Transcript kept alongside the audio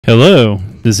Hello,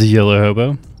 this is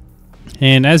YoloHobo,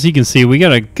 and as you can see, we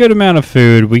got a good amount of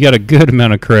food, we got a good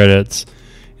amount of credits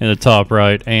in the top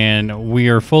right, and we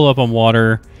are full up on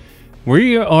water.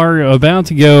 We are about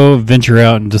to go venture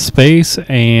out into space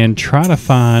and try to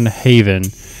find Haven.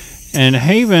 And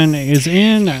Haven is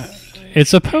it's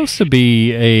supposed to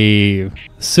be a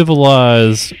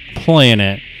civilized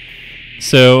planet,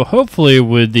 so hopefully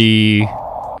with the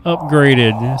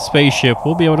upgraded spaceship,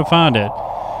 we'll be able to find it.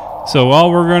 So all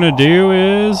we're going to do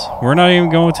is, we're not even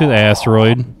going to the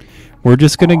asteroid. We're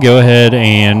just going to go ahead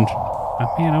and,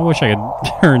 man, I wish I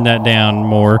could turn that down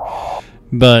more.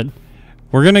 But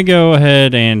we're going to go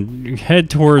ahead and head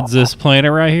towards this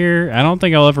planet right here. I don't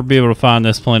think I'll ever be able to find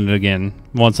this planet again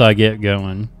once I get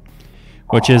going.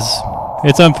 Which is,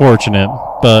 it's unfortunate,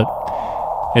 but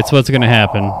it's what's going to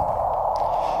happen.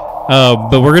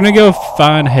 But we're going to go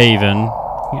find Haven,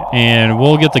 and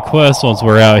we'll get the quest once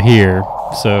we're out here.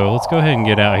 So let's go ahead and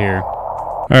get out here.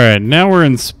 Alright, now we're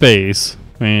in space,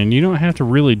 and you don't have to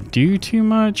really do too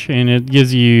much, and it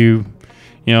gives you,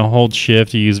 hold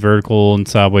shift to use vertical and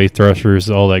sideways thrusters,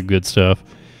 all that good stuff.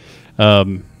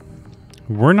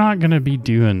 We're not going to be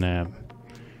doing that.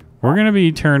 We're going to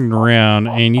be turning around,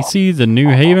 and you see the new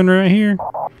Haven right here?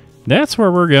 That's where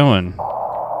we're going.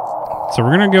 So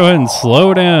we're going to go ahead and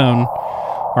slow down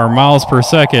our miles per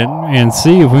second and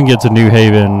see if we can get to New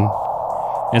Haven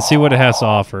and see what it has to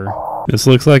offer. This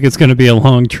looks like it's going to be a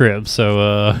long trip,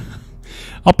 so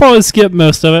I'll probably skip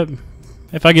most of it.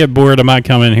 If I get bored, I might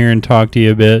come in here and talk to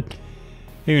you a bit.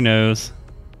 Who knows?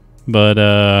 But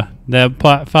that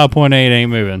 5.8 ain't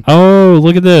moving. Oh,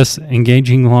 look at this.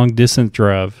 Engaging long distance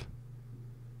drive.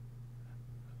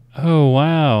 Oh,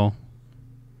 wow.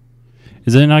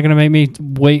 Is it not going to make me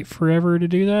wait forever to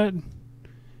do that?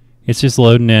 It's just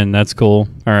loading in. That's cool.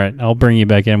 All right, I'll bring you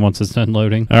back in once it's done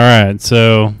loading. All right,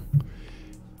 so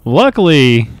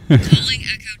luckily... Calling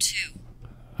Echo 2.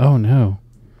 Oh, no.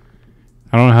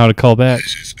 I don't know how to call back.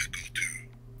 This is Echo 2.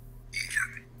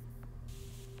 Over.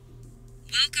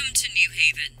 Welcome to New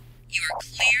Haven. You are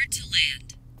cleared to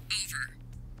land. Over.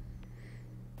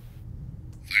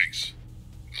 Thanks.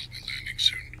 I'll be landing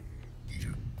soon.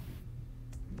 Over.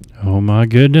 Oh, my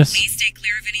goodness. Please stay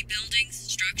clear of any buildings,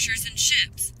 structures, and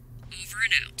ships. Over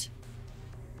and out.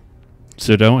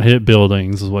 So don't hit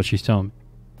buildings is what she's telling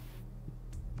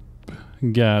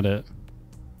me. Got it.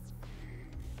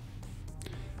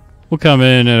 We'll come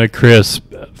in at a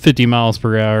crisp 50 miles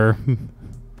per hour.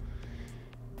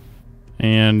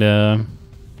 And,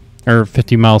 or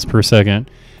 50 miles per second.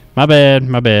 My bad,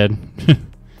 my bad.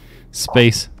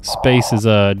 Space is,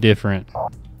 different.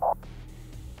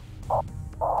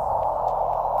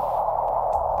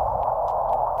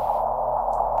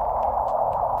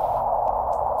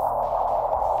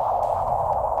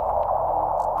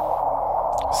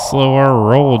 Slow our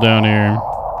roll down here.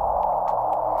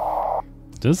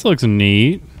 This looks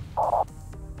neat.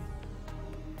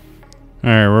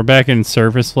 Alright, we're back in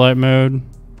surface flight mode.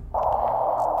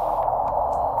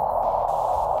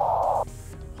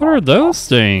 What are those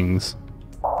things?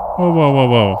 Whoa, whoa, whoa,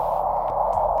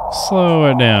 whoa. Slow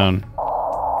it down.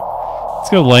 Let's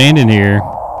go land in here.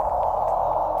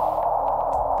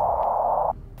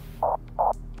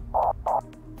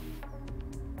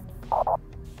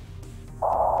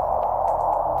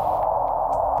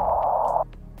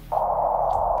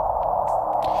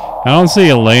 I don't see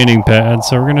a landing pad,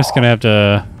 so we're gonna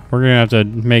have to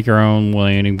make our own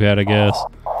landing pad, I guess.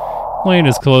 Land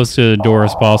as close to the door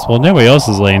as possible. Nobody else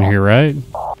is laying here, right?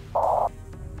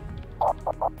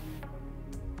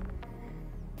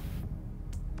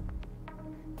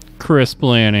 Crisp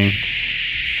landing.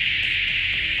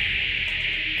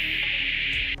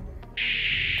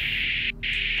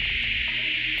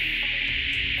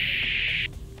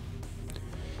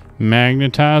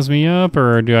 Magnetize me up,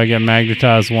 or do I get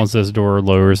magnetized once this door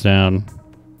lowers down?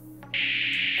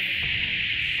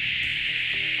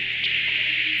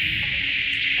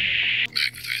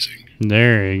 Magnetizing.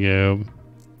 There you go.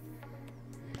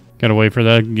 Gotta wait for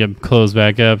that to get closed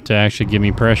back up to actually give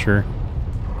me pressure.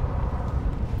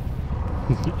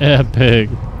 Epic.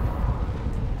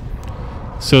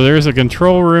 So there's a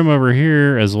control room over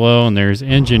here as well, and there's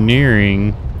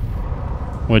engineering,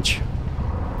 which...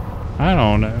 I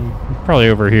don't know. Probably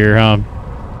over here, huh?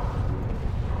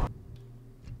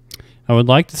 I would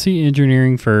like to see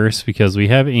engineering first because we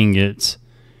have ingots.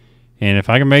 And if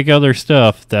I can make other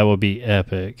stuff, that would be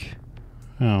epic.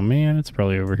 Oh man, it's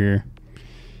probably over here.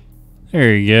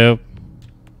 There you go.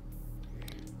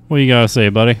 What do you gotta say,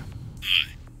 buddy? Hi,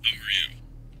 how are you?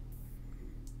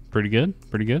 Pretty good?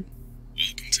 Pretty good?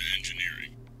 Welcome to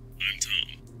engineering. I'm Tom.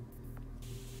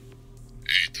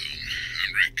 Hey, Tom.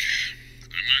 I'm Rick.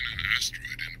 I might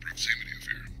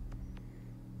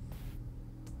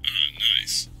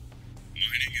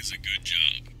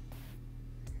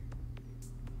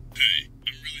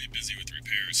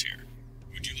structures here.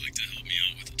 Would you like to help me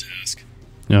out with a task?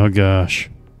 Oh gosh.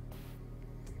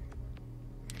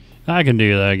 I can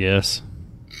do that, I guess.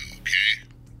 Okay,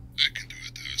 I can do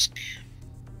a task.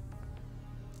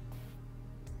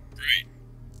 Great.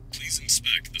 Please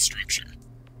inspect the structure.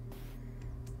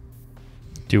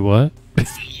 Do what?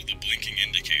 Follow the blinking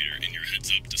indicator in your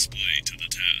heads-up display to the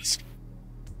task.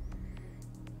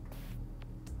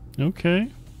 Okay.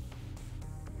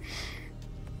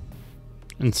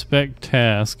 Inspect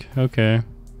task. Okay.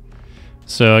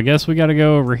 So I guess we gotta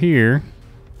go over here.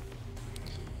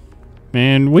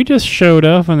 Man, we just showed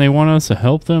up and they want us to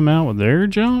help them out with their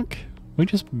junk? We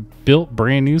just built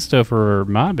brand new stuff for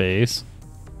my base.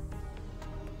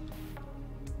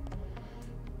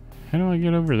 How do I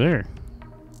get over there?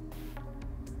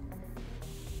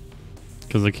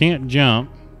 Because I can't jump,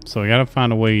 so I gotta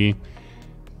find a way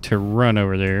to run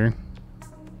over there.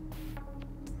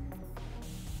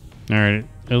 Alright,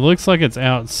 it looks like it's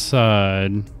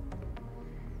outside.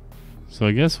 So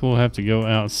I guess we'll have to go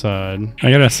outside.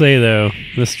 I gotta say though,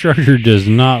 the structure does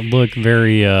not look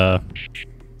very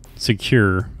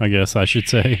secure, I guess I should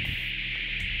say.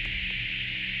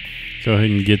 Go ahead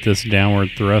and get this downward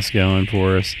thrust going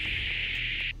for us.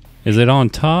 Is it on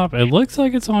top? It looks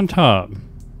like it's on top.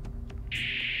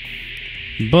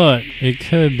 But it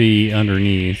could be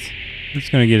underneath. We're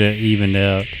just gonna get it evened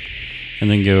out and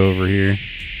then go over here.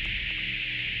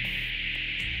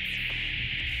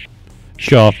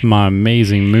 Show off my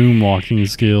amazing moonwalking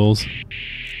skills.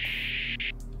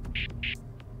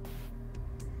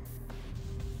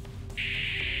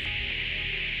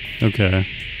 Okay.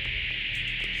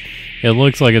 It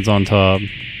looks like it's on top. Okay,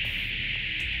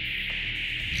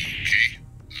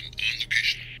 I'm on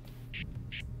location.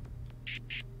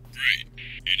 Great.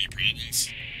 Any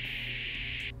problems?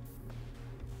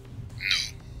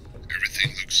 No,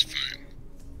 everything looks fine.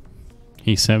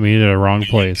 He sent me to the wrong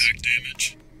place. Impact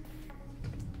damage?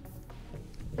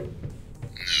 No,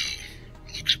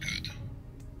 looks good.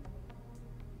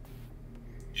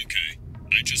 Okay,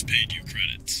 I just paid you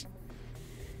credits.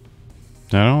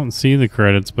 I don't see the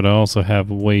credits, but I also have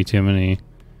way too many.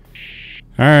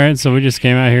 Alright, so we just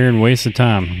came out here and wasted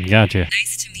time. Gotcha.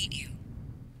 Nice to meet you.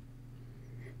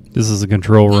 This is the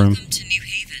control room. Welcome to New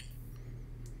Haven.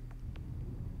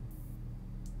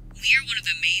 We are one of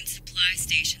the main supply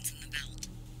stations in the belt.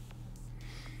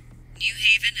 New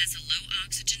Haven has a low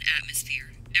oxygen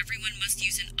atmosphere. Everyone must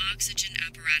use an oxygen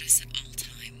apparatus at all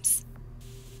times.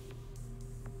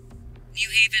 New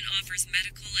Haven offers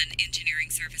medical and engineering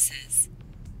services.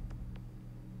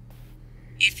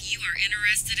 If you are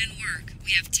interested in work,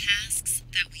 we have tasks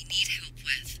that we need help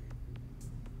with.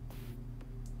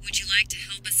 Would you like to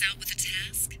help us out with a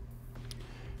task?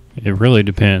 It really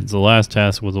depends. The last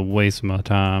task was a waste of my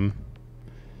time.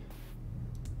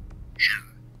 Sure,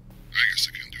 I guess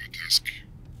I can do a task.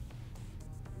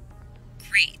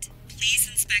 Great. Please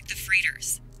inspect the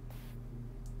freighters.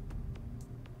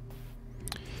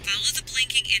 Follow the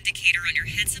blinking indicator on your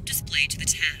heads-up display to the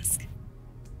task.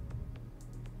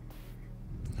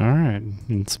 Alright,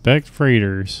 inspect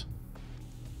freighters.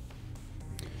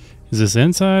 Is this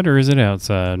inside or is it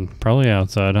outside? Probably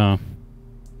outside, huh?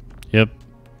 Yep.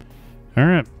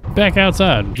 Alright, back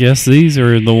outside. Guess these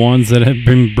are the ones that have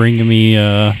been bringing me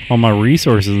all my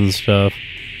resources and stuff.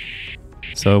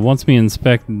 So it wants me to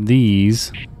inspect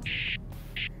these.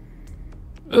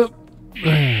 Took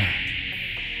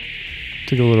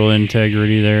a little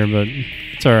integrity there, but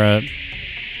it's alright.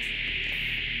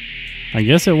 I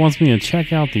guess it wants me to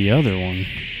check out the other one.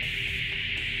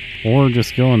 Or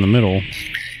just go in the middle.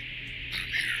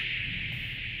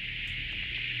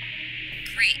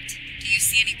 Great. Do you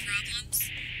see any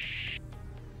problems?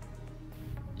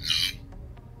 No,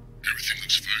 everything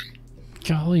looks fine.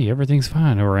 Golly, everything's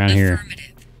fine around here.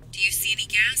 Affirmative. Do you see any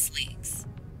gas leaks?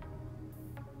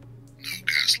 No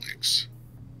gas leaks.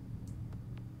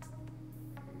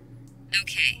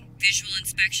 Okay. Visual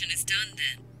inspection is done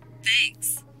then.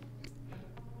 Thanks.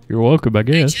 You're welcome, I I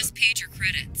guess. just paid your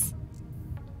credits.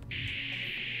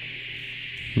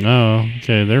 No,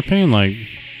 okay, they're paying like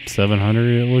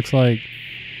 700. It looks like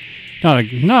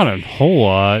not a whole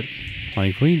lot.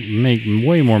 Like we make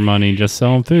way more money just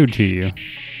selling food to you.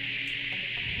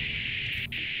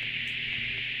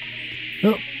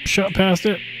 Oh, shot past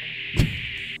it.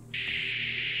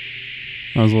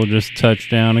 Might as well just touch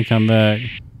down and come back.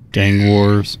 Gang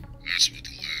wars. That's what the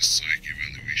last psych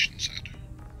evaluation said.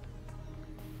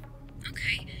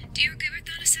 Okay. Do you agree with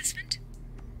that assessment?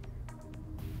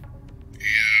 Yeah,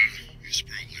 he's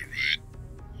probably right.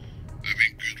 I've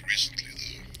been good recently,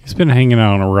 though. He's been hanging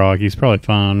out on a rock. He's probably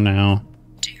fine now.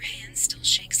 Do your hands still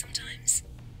shake sometimes?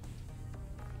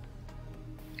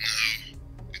 No,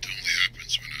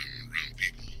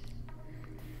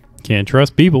 Can't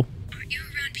trust people. Aren't you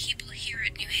around people here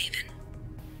at New Haven?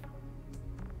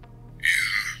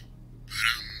 Yeah, but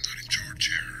I'm not in charge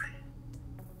here.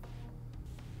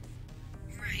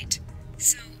 Right.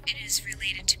 So it is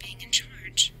related to being in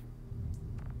charge.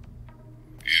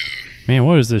 Man,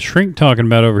 what is this shrink talking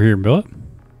about over here, Bill?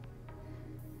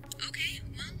 Okay,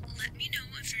 well, let me know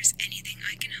if there's anything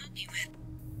I can help you with.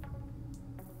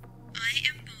 I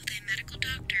am both a medical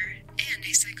doctor and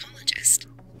a psychologist.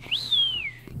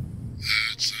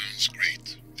 That sounds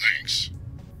great. Thanks.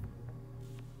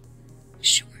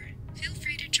 Sure. Feel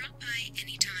free to drop by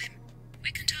anytime.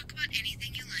 We can talk about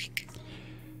anything you like.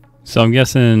 So I'm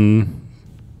guessing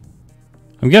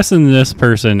this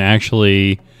person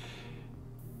actually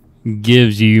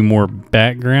gives you more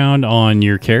background on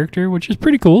your character, which is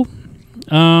pretty cool.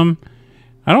 I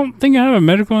don't think I have a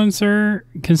medical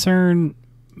concern.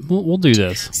 We'll do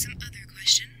this. Have some other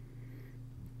question?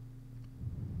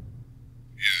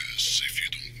 Yes, if you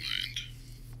don't mind.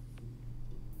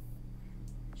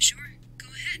 Sure, go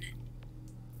ahead.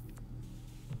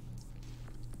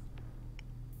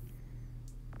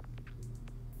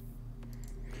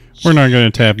 We're not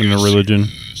going to tap into religion.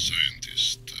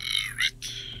 Scientist,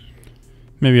 right?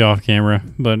 Maybe off camera,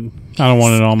 but I don't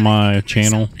want it on my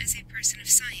channel. As a person of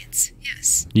science,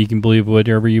 yes. You can believe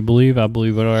whatever you believe. I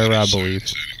believe whatever I believe.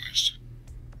 Science, anyways.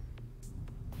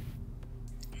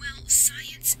 Well,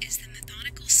 science is the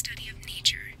methodical study of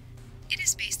nature. It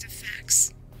is based of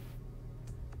facts.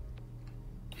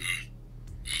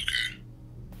 Okay.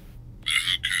 But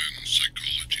how can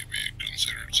psychology be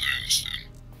considered science then?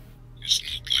 It's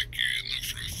not like you know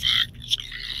for a fact what's going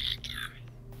on out there.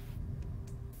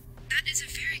 That is a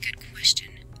very good question.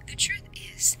 The truth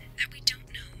is that we don't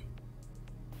know.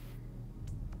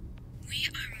 We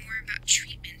are more about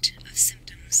treatment of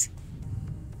symptoms.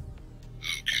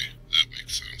 Okay, that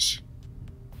makes sense.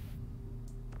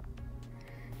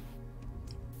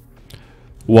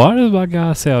 Why does my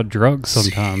guy sell drugs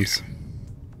sometimes?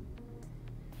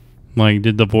 Like,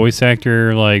 did the voice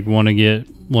actor like want to get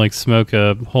like smoke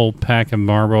a whole pack of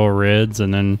Marlboro Reds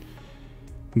and then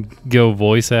go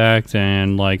voice act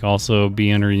and like also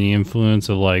be under the influence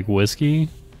of like whiskey?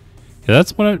 'Cause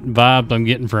that's what vibe I'm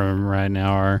getting from him right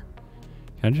now. Are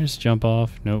can I just jump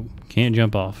off? Nope, can't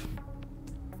jump off.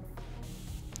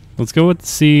 Let's go with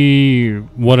see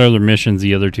what other missions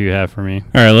the other two have for me.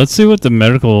 All right, let's see what the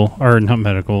medical or not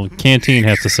medical canteen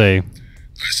has to say.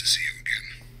 Nice to see you again.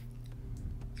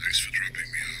 Thanks for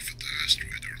dropping me off at the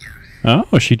asteroid earlier.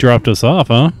 Oh, she dropped us off,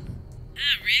 huh?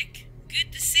 Hi, Rick.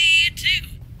 Good to see you, too.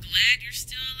 Glad you're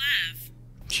still alive.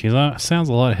 She sounds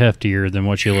a lot heftier than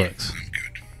what she looks. I'm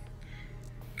good.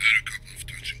 Had a couple of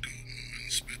touch and go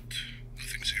moments, but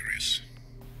nothing serious.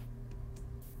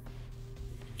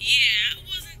 Yeah, I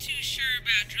wasn't too sure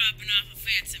about dropping off a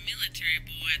fancy military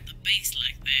boy at the base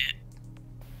like that.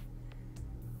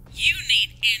 You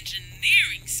need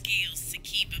engineering skills to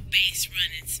keep a base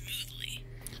running smoothly.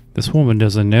 This woman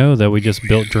doesn't know that we just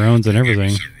built drones and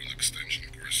everything. Several extension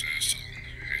courses on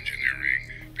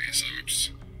engineering, base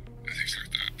ops, and things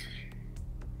like that.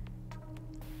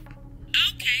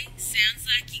 Okay, sounds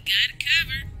like you got it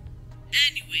covered.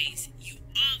 Anyways, you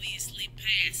obviously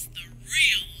passed the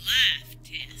real life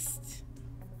test.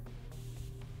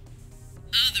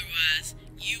 Otherwise,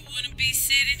 you wouldn't be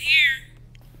sitting here.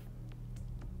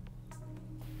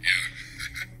 Yeah.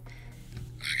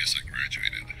 I guess I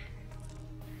graduated.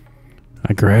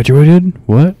 I graduated?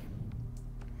 What?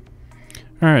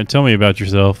 Alright, tell me about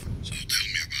yourself. So tell me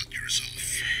about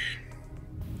yourself.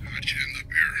 How'd you end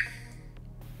up here?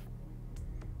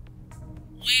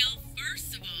 Well,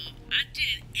 first of all, I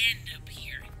didn't end up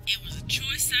here. It was a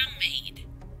choice I made.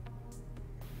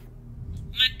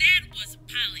 My dad was a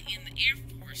pilot in the Air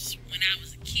Force when I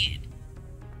was a kid.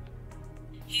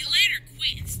 He later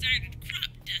quit and started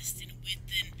crop dusting with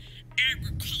an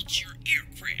agriculture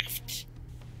aircraft.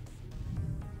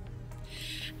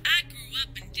 I grew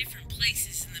up in different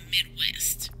places in the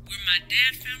Midwest where my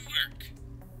dad found work.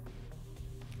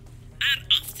 I'd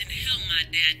often help my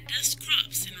dad dust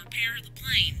crops and repair the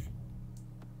plane.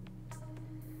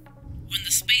 When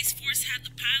the Space Force had the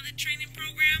pilot training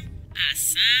program, I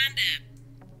signed up.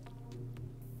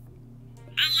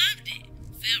 I loved it.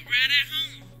 Felt right at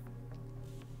home.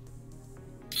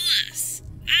 Plus,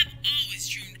 I've always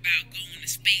dreamed about going to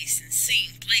space and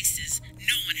seeing places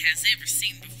no one has ever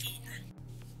seen before.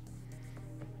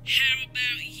 How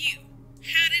about you?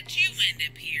 How did you end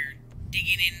up here,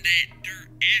 digging in that dirt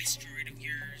asteroid of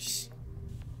yours?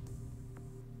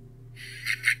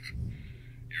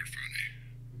 You're funny.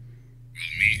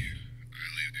 Well, me, I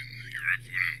lived in Europe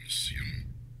when I was young.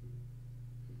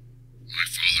 My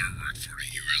father father worked for the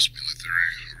U.S.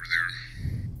 military over there.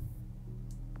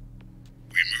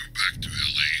 We moved back to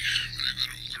L.A. when I got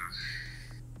older.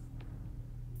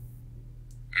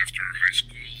 After high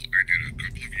school, I did a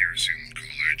couple of years in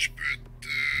college, but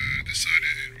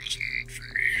decided it wasn't for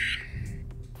me.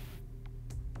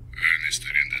 I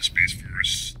enlisted in the Space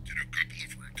Force, did a couple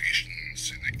of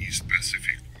rotations in the East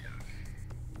Pacific War.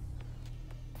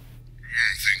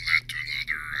 One thing led to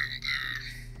another, and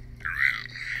here I am.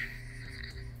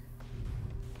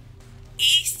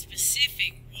 East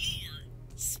Pacific War?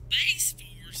 Space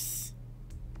Force?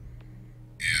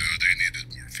 Yeah, they needed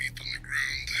more feet on the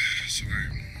ground, so I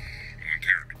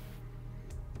volunteered.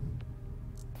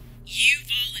 You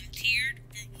volunteered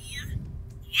for war?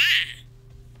 Why?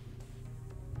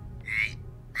 Well,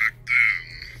 back then,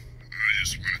 I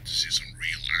just wanted to see some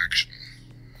real action.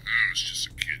 I was just a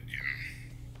kid, you know.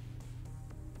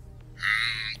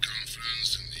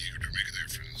 Confidence and eager to make a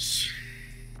difference.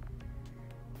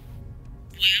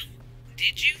 Well,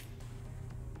 did you?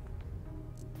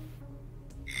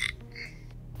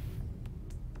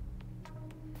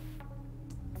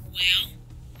 Well,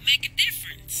 make a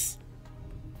difference.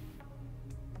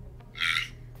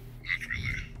 Not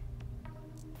really.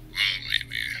 Well,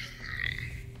 maybe.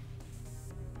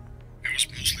 It was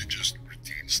mostly just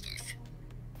routine stuff.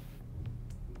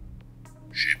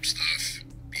 Shape stuff,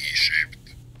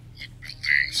 bee-shaped, look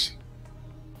buildings,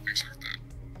 things like that.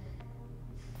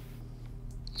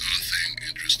 Nothing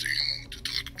interesting to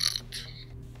talk about.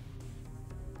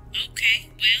 Okay,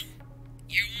 well,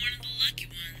 you're one of the lucky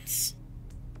ones.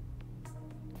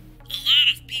 A lot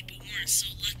of people weren't so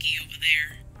lucky over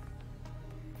there.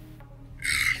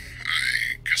 Yeah,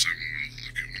 I guess I'm one of the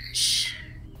lucky ones.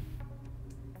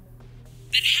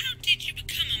 But how did you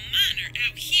become a miner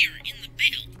out here in the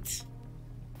belt?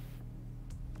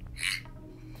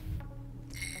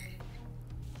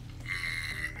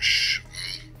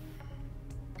 Well,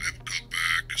 I've got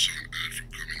back a song ad from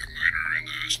becoming a miner in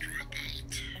the asteroid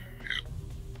belt. Yep.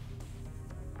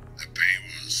 The pay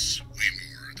was way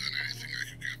more than anything I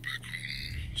could get back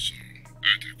home, so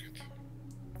I took it.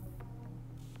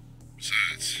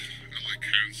 Besides, I like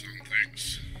hands-on things.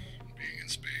 Being in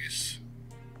space,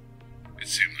 it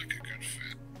seemed like a good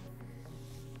fit.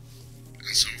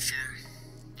 And so far,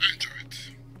 I enjoy it.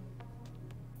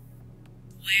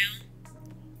 Well,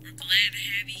 we're glad to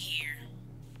have you here.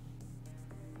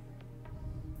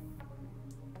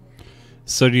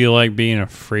 So do you like being a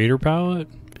freighter pilot?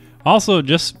 Also,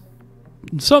 just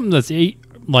something that's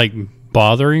like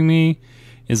bothering me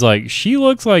is like she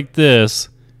looks like this,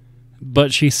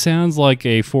 but she sounds like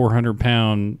a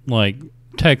 400-pound like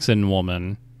Texan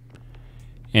woman,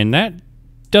 and that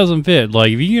doesn't fit.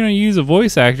 Like if you're gonna use a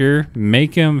voice actor,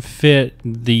 make him fit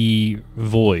the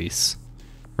voice,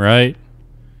 right?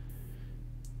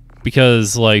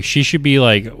 Because like she should be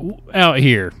like out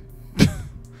here.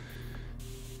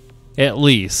 At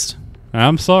least.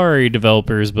 I'm sorry,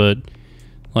 developers, but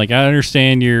like I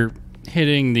understand you're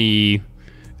hitting the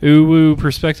uwu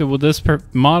perspective with this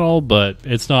model, but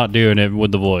it's not doing it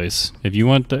with the voice. If you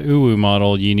want the uwu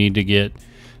model, you need to get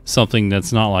something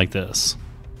that's not like this.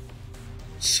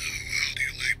 So, how do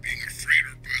you like being a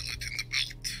freighter pilot in the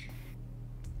belt?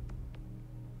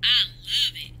 I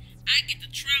love it. I get to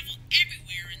travel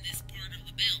everywhere in this part of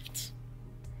the belt.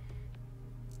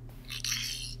 Not the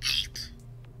whole belt.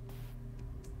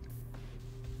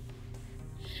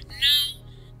 No,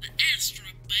 the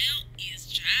asteroid belt is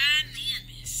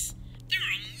ginormous. There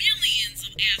are millions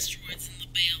of asteroids in the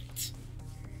belt.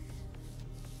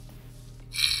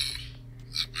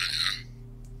 That many, huh?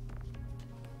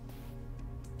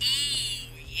 Oh,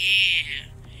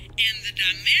 yeah. And the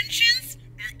dimensions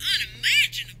are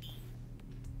unimaginable.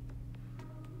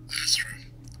 That's true.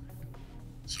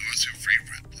 So what's your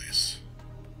favorite place?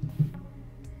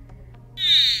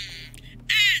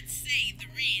 I'd say they're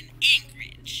in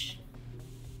Anchorage.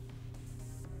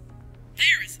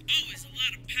 There is always a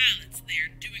lot of pilots there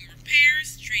doing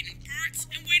repairs, trading parts,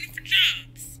 and waiting for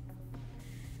jobs.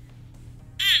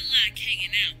 I like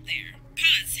hanging out there.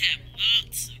 Pilots have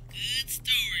lots of good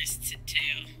stories to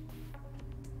tell.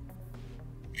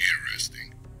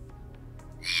 Interesting.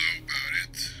 Well, how about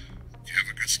it? Do you have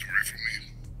a good story for me?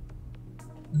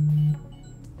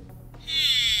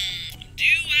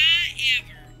 Do I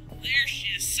ever? There's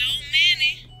just so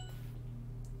many.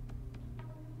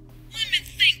 Let me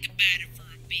think about it for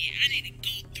a bit. I need to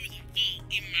go through the vault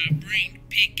in my brain to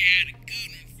pick out a good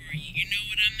one for you. You know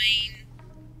what I mean?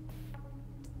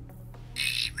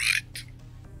 All right.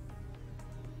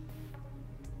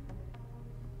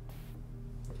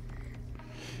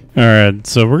 Alright,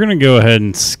 so we're going to go ahead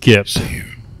and skip. See you.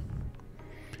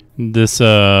 this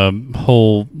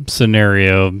whole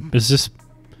scenario is just,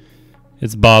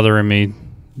 it's bothering me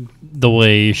the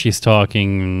way she's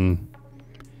talking.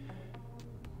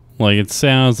 Like, it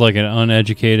sounds like an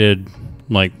uneducated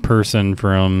like person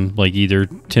from like either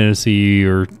Tennessee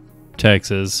or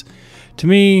Texas to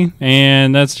me,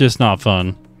 and that's just not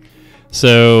fun.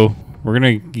 So we're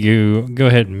gonna go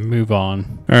ahead and move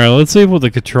on. All right, let's see what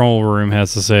the control room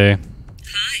has to say.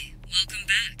 Hi, welcome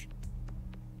back.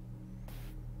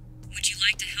 Would you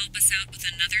like to help us out with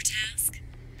another task?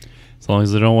 As long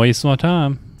as I don't waste my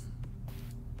time.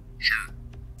 Sure.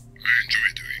 I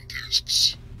enjoy doing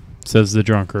tasks. Says the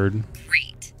drunkard.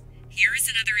 Great. Here is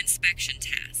another inspection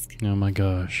task. Oh my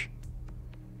gosh.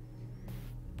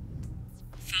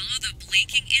 Follow the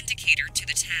blinking indicator to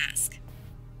the task.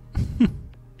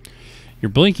 Your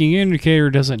blinking indicator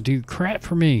doesn't do crap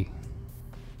for me.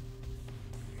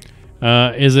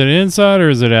 Is it inside or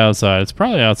is it outside? It's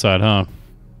probably outside, huh?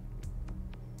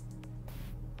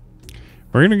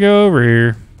 We're gonna go over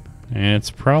here, and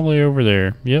it's probably over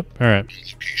there. Yep. All right.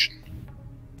 Location.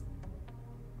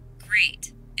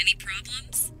 Great. Any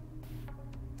problems?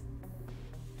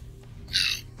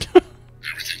 No.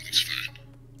 Everything looks fine.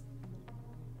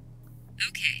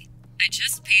 Okay. I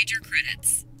just paid your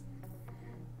credits.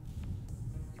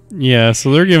 Yeah,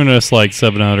 so they're giving us like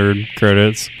 700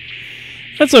 credits.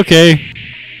 That's okay.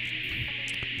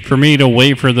 For me to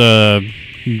wait for the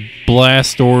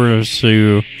blast doors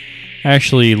to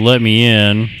actually let me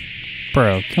in.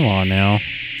 Bro, come on now.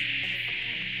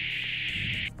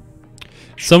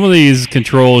 Some of these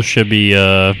controls should be,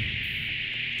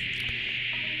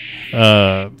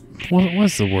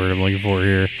 what's the word I'm looking for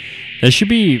here? They should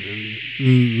be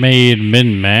made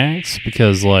min-max,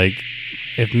 because, like,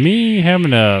 if me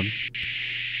having to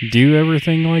do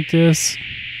everything like this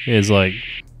is, like,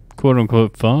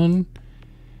 quote-unquote fun,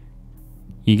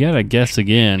 you gotta guess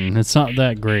again. It's not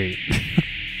that great.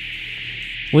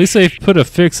 At least they've put a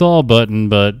fix-all button,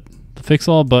 but the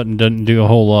fix-all button doesn't do a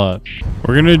whole lot.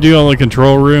 We're gonna do all the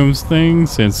control rooms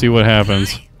things and see what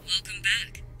happens. Hi, welcome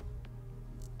back.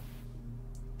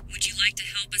 Would you like to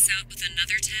help us out with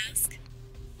another task?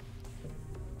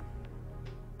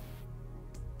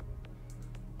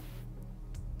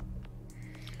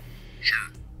 Sure.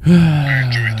 I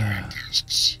enjoy doing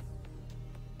tasks.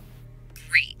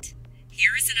 Great.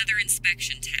 Here is another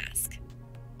inspection task.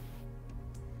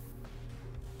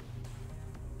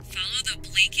 Follow the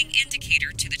blinking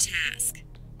indicator to the task.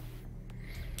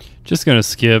 Just gonna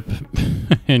skip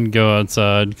and go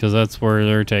outside, because that's where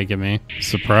they're taking me.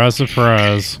 Surprise,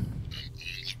 surprise. I'm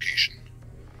on location.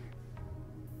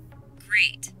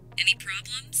 Great. Any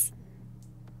problems?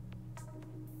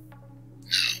 No.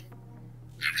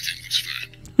 Everything looks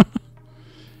fine.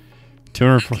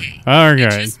 204. Okay.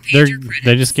 Okay, just paid your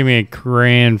they just give me a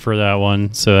grand for that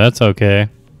one, so that's okay.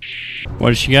 What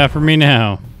does she got for me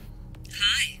now?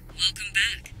 Hi, welcome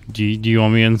back. Do you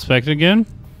want me to inspect again?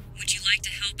 Would you like to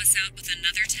help us out with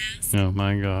another task? Oh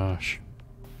my gosh.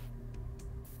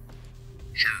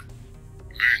 Sure.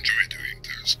 I enjoy doing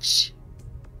tasks.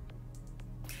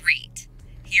 Great.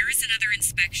 Here is another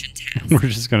inspection task. We're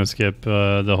just gonna skip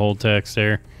the whole text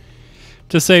there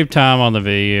to save time on the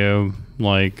video.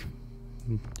 Like,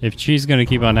 if she's gonna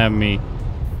keep on having me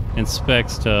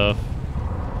inspect stuff,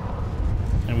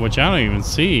 and which I don't even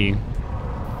see.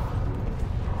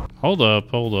 Hold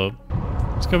up.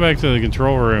 Let's go back to the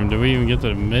control room. Do we even get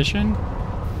the mission?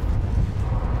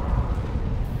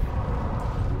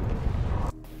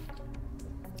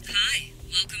 Hi,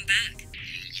 welcome back. On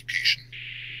location.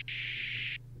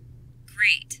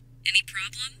 Great. Any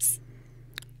problems?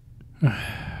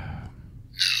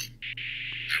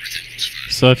 Everything looks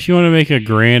fine. So if you want to make a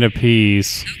grand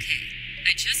apiece, Okay.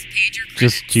 I just paid your credits.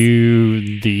 just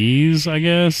do these, I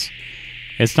guess.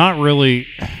 It's not really...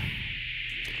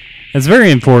 It's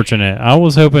very unfortunate. I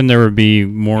was hoping there would be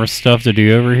more stuff to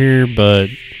do over here, but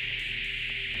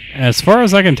as far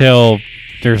as I can tell,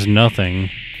 there's nothing.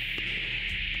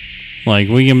 Like,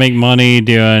 we can make money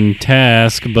doing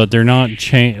tasks, but they're not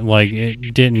like,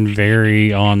 it didn't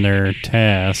vary on their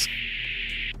task.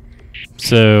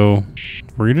 So,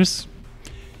 we're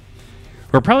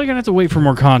probably gonna have to wait for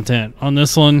more content on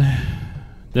this one.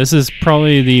 This is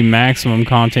probably the maximum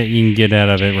content you can get out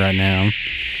of it right now.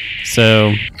 So,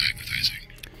 Magnetizing.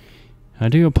 I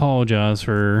do apologize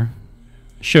for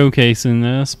showcasing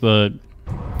this, but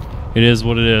it is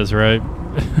what it is, right?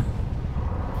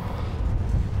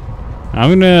 I'm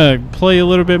gonna play a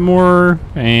little bit more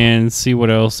and see what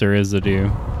else there is to do.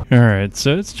 Alright,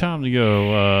 so it's time to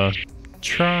go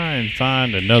try and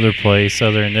find another place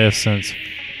other than this, since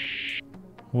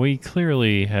we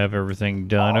clearly have everything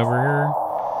done over here.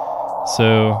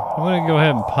 So I'm going to go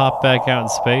ahead and pop back out in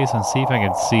space and see if I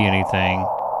can see anything.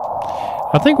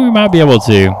 I think we might be able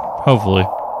to, hopefully.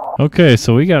 Okay,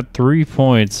 so we got 3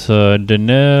 points.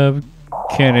 Deneb,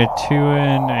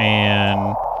 Kanatuan,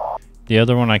 and the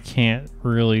other one I can't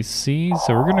really see.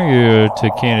 So we're going to go to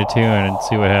Kanatuan and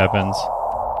see what happens.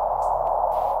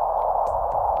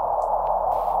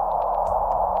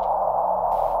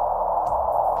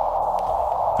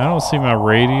 I don't see my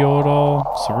radio at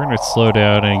all, so we're going to slow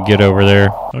down and get over there.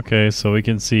 Okay, so we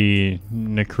can see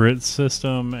Necrit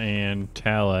System and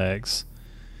Talax.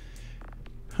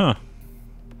 Huh.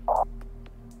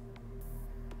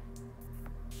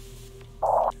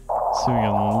 So we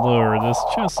can lower this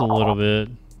just a little bit.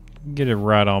 Get it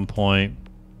right on point.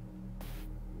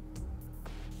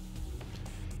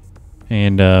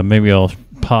 And maybe I'll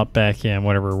pop back in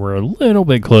whenever we're a little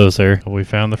bit closer. We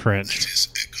found the French.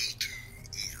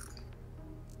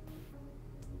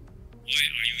 Why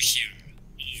are you here?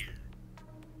 Over.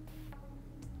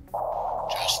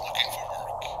 Just looking for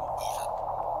work. Over.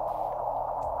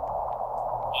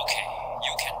 Okay,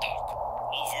 you can dock.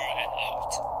 Over and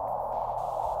out.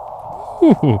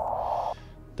 Whew.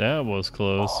 That was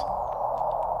close.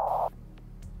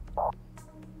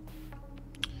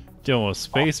 Dealing with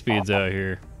space speeds out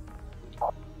here.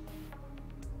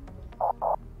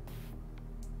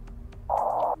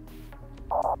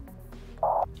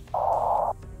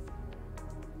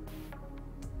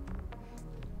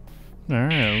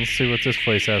 Alright, let's see what this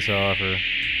place has to offer.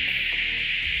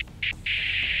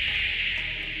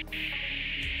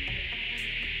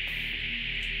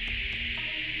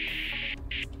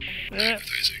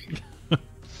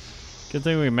 Good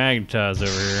thing we magnetized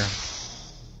over here.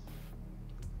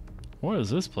 What is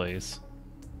this place?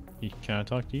 Can I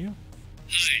talk to you?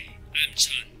 Hi, I'm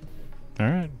Chan.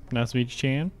 Alright, nice to meet you,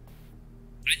 Chan.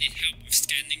 I need help with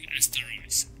scanning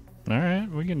asteroids. Alright,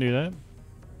 we can do that.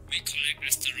 We collect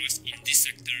asteroids in this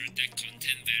sector that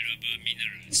contain valuable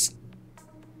minerals.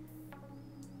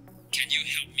 Can you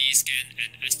help me scan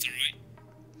an asteroid?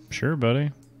 Sure,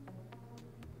 buddy.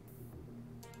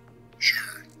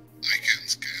 Sure, I can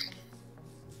scan.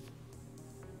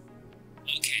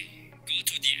 Okay, go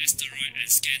to the asteroid and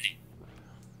scan it.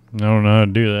 I don't know how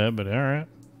to do that, but alright.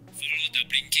 Follow the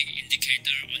blinking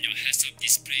indicator on your heads-up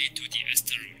display to the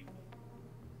asteroid.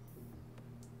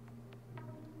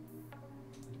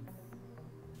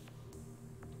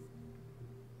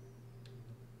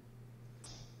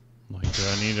 Like, do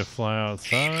I need to fly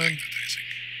outside?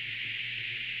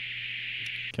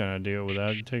 Can I do it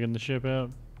without taking the ship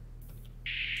out?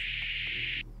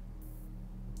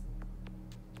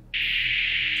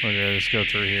 Or did I just go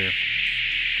through here?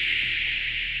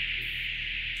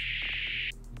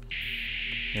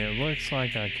 It looks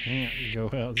like I can't go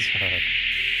outside.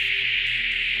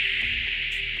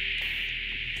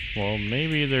 Well,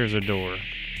 maybe there's a door.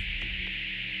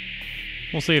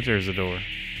 We'll see if there's a door.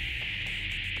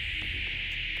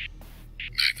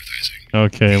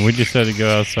 Okay, we just had to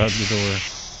go outside the door.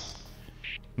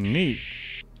 Neat.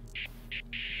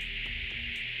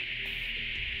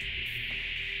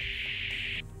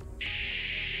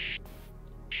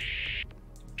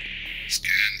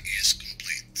 Scan is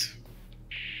complete.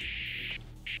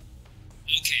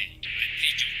 Okay, I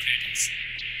paid your credits.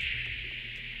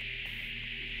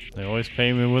 They always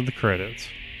pay me with the credits.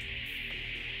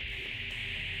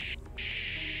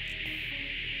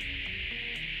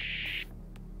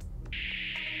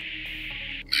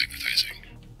 Magnetizing.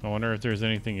 I wonder if there's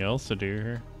anything else to do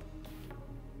here.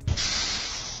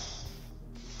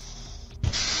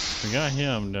 We got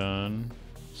him done.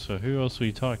 So who else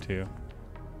we talk to?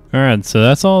 Alright, so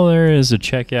that's all there is to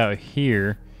check out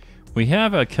here. We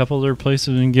have a couple other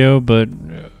places we can go, but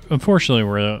unfortunately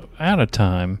we're out of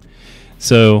time.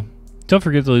 So don't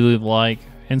forget to leave a like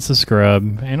and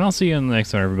subscribe, and I'll see you in the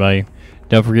next one, everybody.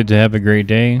 Don't forget to have a great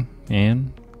day,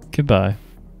 and goodbye.